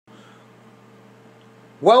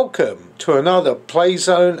Welcome to another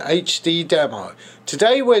Playzone HD demo.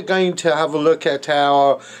 Today we're going to have a look at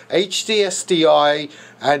our HDSDI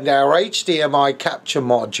and our HDMI capture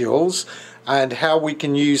modules and how we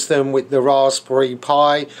can use them with the Raspberry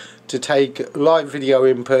Pi to take live video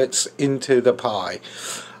inputs into the Pi.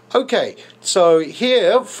 Okay, so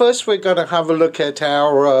here first we're going to have a look at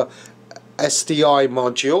our SDI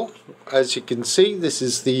module. As you can see, this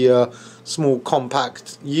is the small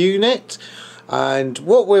compact unit. And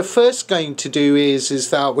what we're first going to do is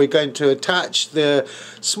that we're going to attach the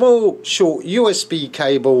small short USB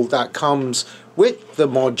cable that comes with the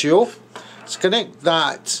module. Let's connect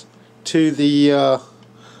that to the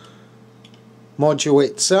module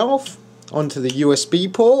itself onto the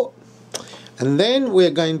USB port, and then we're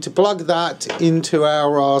going to plug that into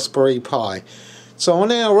our Raspberry Pi. So on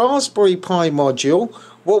our Raspberry Pi module,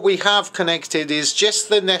 what we have connected is just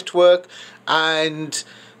the network and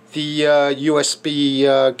the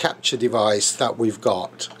USB capture device that we've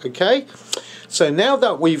got. Okay, so now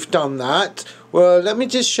that we've done that, well, let me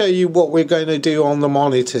just show you what we're going to do on the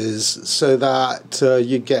monitors so that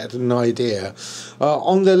you get an idea.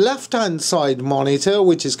 On the left hand side monitor,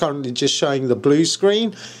 which is currently just showing the blue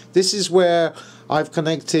screen, this is where I've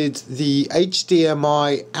connected the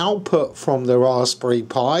HDMI output from the Raspberry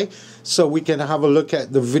Pi, so we can have a look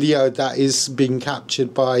at the video that is being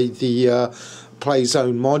captured by the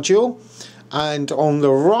Playzone module. And on the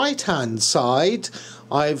right hand side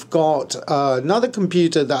I've got another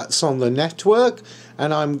computer that's on the network,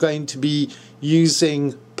 and I'm going to be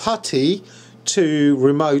using Putty to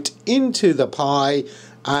remote into the Pi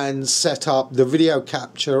and set up the video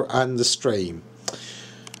capture and the stream.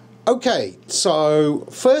 Okay, so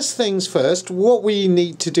first things first, what we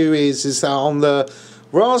need to do is that on the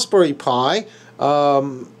Raspberry Pi,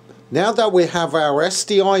 now that we have our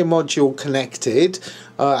SDI module connected,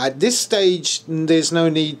 at this stage there's no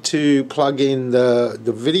need to plug in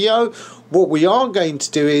the video. What we are going to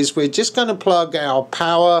do is we're just going to plug our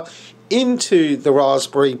power into the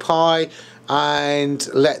Raspberry Pi and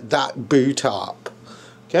let that boot up.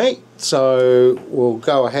 Okay, so we'll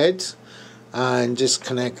go ahead and just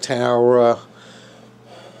connect our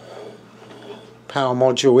power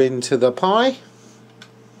module into the Pi.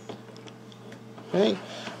 Okay.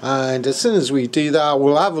 And as soon as we do that,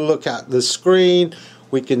 we'll have a look at the screen.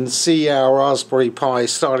 We can see our Raspberry Pi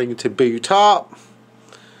starting to boot up,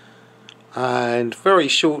 and very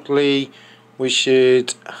shortly we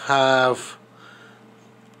should have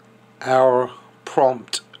our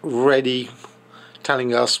prompt ready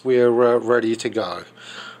telling us we're ready to go.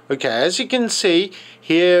 Okay, as you can see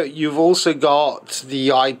here, you've also got the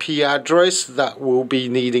IP address that we'll be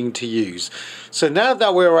needing to use. So now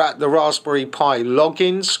that we're at the Raspberry Pi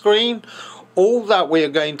login screen, all that we're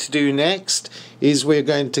going to do next is we're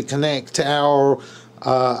going to connect our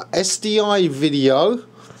SDI video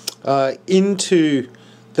into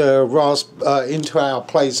our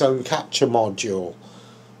Playzone capture module.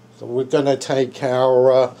 So we're going to take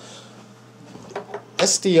our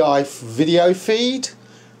SDI video feed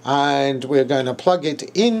and we're going to plug it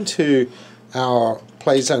into our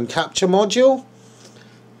Playzone capture module.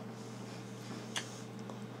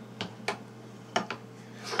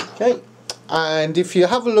 Okay, and if you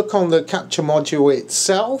have a look on the capture module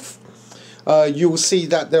itself, you'll see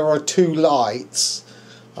that there are two lights.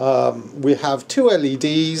 We have two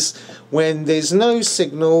LEDs. When there's no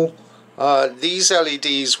signal, these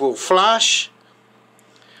LEDs will flash,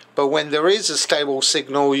 but when there is a stable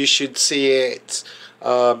signal, you should see it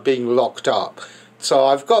being locked up. So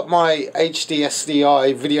I've got my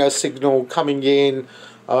HDSDI video signal coming in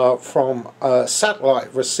from a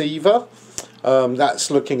satellite receiver that's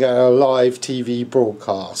looking at a live TV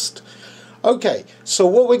broadcast. Okay, so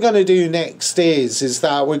what we're going to do next is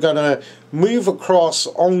that we're going to move across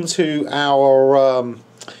onto our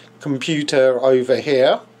computer over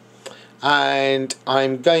here, and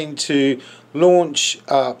I'm going to launch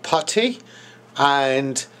Putty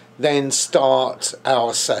and then start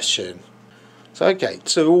our session. So okay,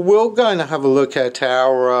 so we're going to have a look at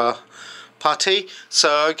our Putty.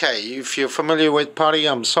 So okay, if you're familiar with Putty,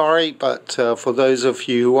 I'm sorry, but for those of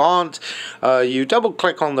you who aren't, you double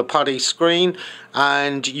click on the Putty screen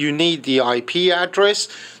and you need the IP address.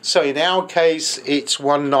 So in our case it's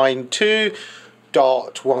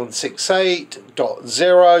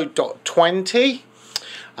 192.168.0.20,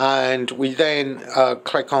 and we then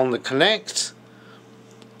click on the connect.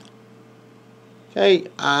 Okay,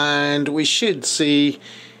 and we should see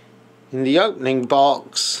in the opening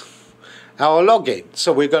box our login.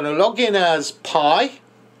 So we're going to log in as Pi,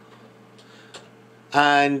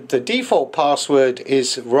 and the default password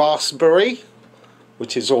is Raspberry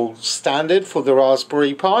which is all standard for the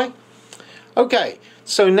Raspberry Pi. Okay,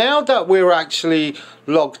 so now that we're actually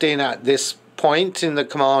logged in at this point in the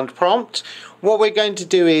command prompt, what we're going to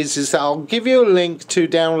do is I'll give you a link to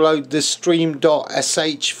download the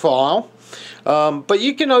stream.sh file, but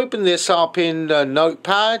you can open this up in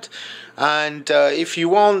Notepad, and if you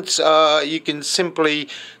want, you can simply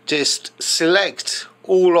just select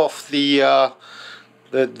all of the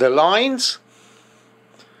lines.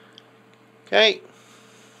 Okay,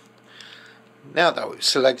 now that we've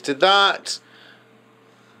selected that,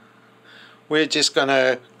 we're just going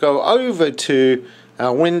to go over to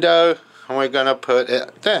our window and we're going to put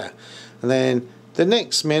it there. And then the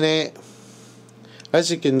next minute,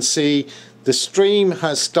 as you can see, the stream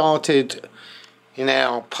has started in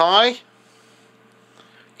our Pi.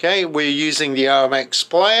 Okay, we're using the OMX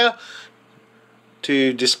Player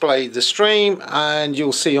to display the stream, and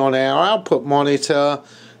you'll see on our output monitor,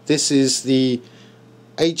 this is the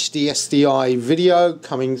HDSDI video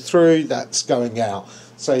coming through that's going out.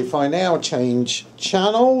 So if I now change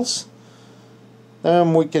channels,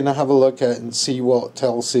 then we can have a look at and see what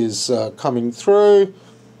else is coming through.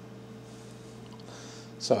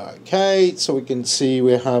 So okay, so we can see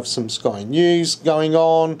we have some Sky News going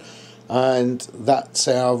on, and that's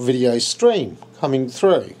our video stream coming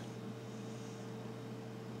through.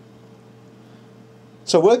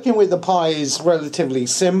 So working with the Pi is relatively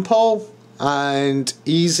simple and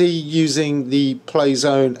easy using the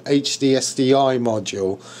PZ-HDSDI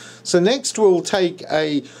module. So next we'll take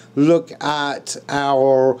a look at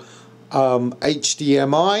our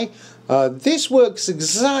HDMI. This works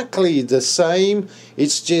exactly the same,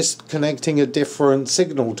 it's just connecting a different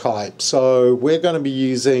signal type. So we're going to be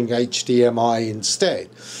using HDMI instead.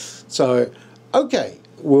 So okay,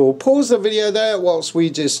 we'll pause the video there whilst we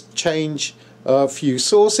just change a few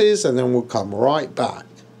sources, and then we'll come right back.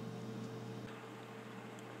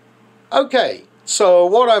 Okay, so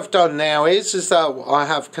what I've done now is that I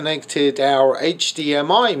have connected our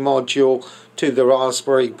HDMI module to the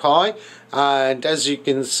Raspberry Pi, and as you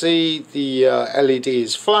can see, the LED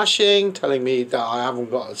is flashing telling me that I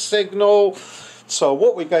haven't got a signal. So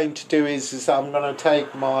what we're going to do is I'm going to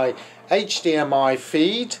take my HDMI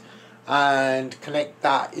feed and connect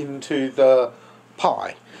that into the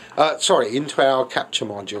Pi. Into our capture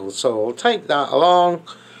module. So I'll take that along,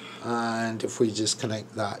 and if we just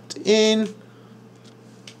connect that in,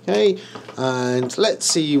 okay, and let's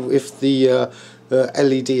see if the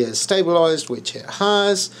LED is stabilized, which it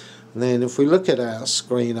has. And then if we look at our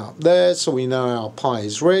screen up there, so we know our Pi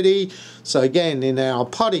is ready. So again, in our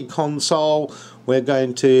putty console, we're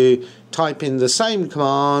going to type in the same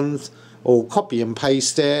command or copy and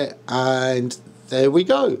paste it, and there we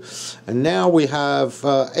go. And now we have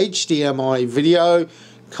HDMI video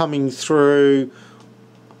coming through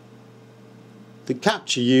the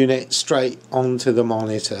capture unit straight onto the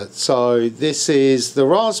monitor. So this is the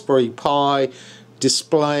Raspberry Pi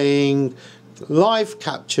displaying live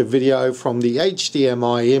capture video from the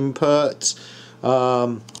HDMI input,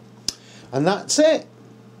 and that's it.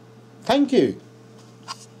 Thank you.